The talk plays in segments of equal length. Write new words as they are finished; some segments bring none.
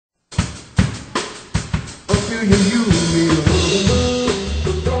until you use me, love.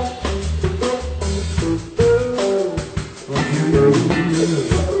 Until you use me, love.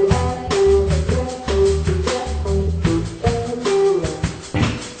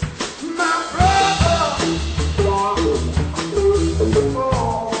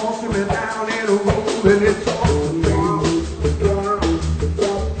 When it's all to me,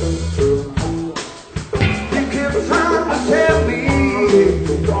 you kept trying to tell me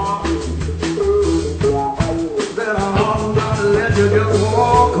that I'm not to let you just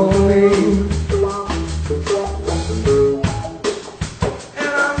walk on me,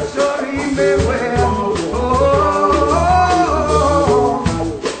 and I'm sure he may well,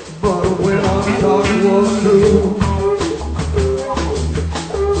 but when I'm talking was true.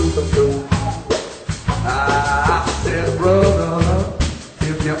 I said, brother,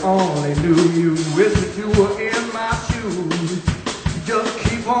 if you only knew, you wish that you were in my shoes. Just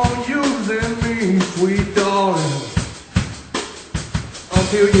keep on using me, sweet darling,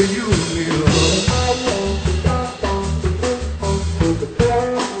 until you use me, love.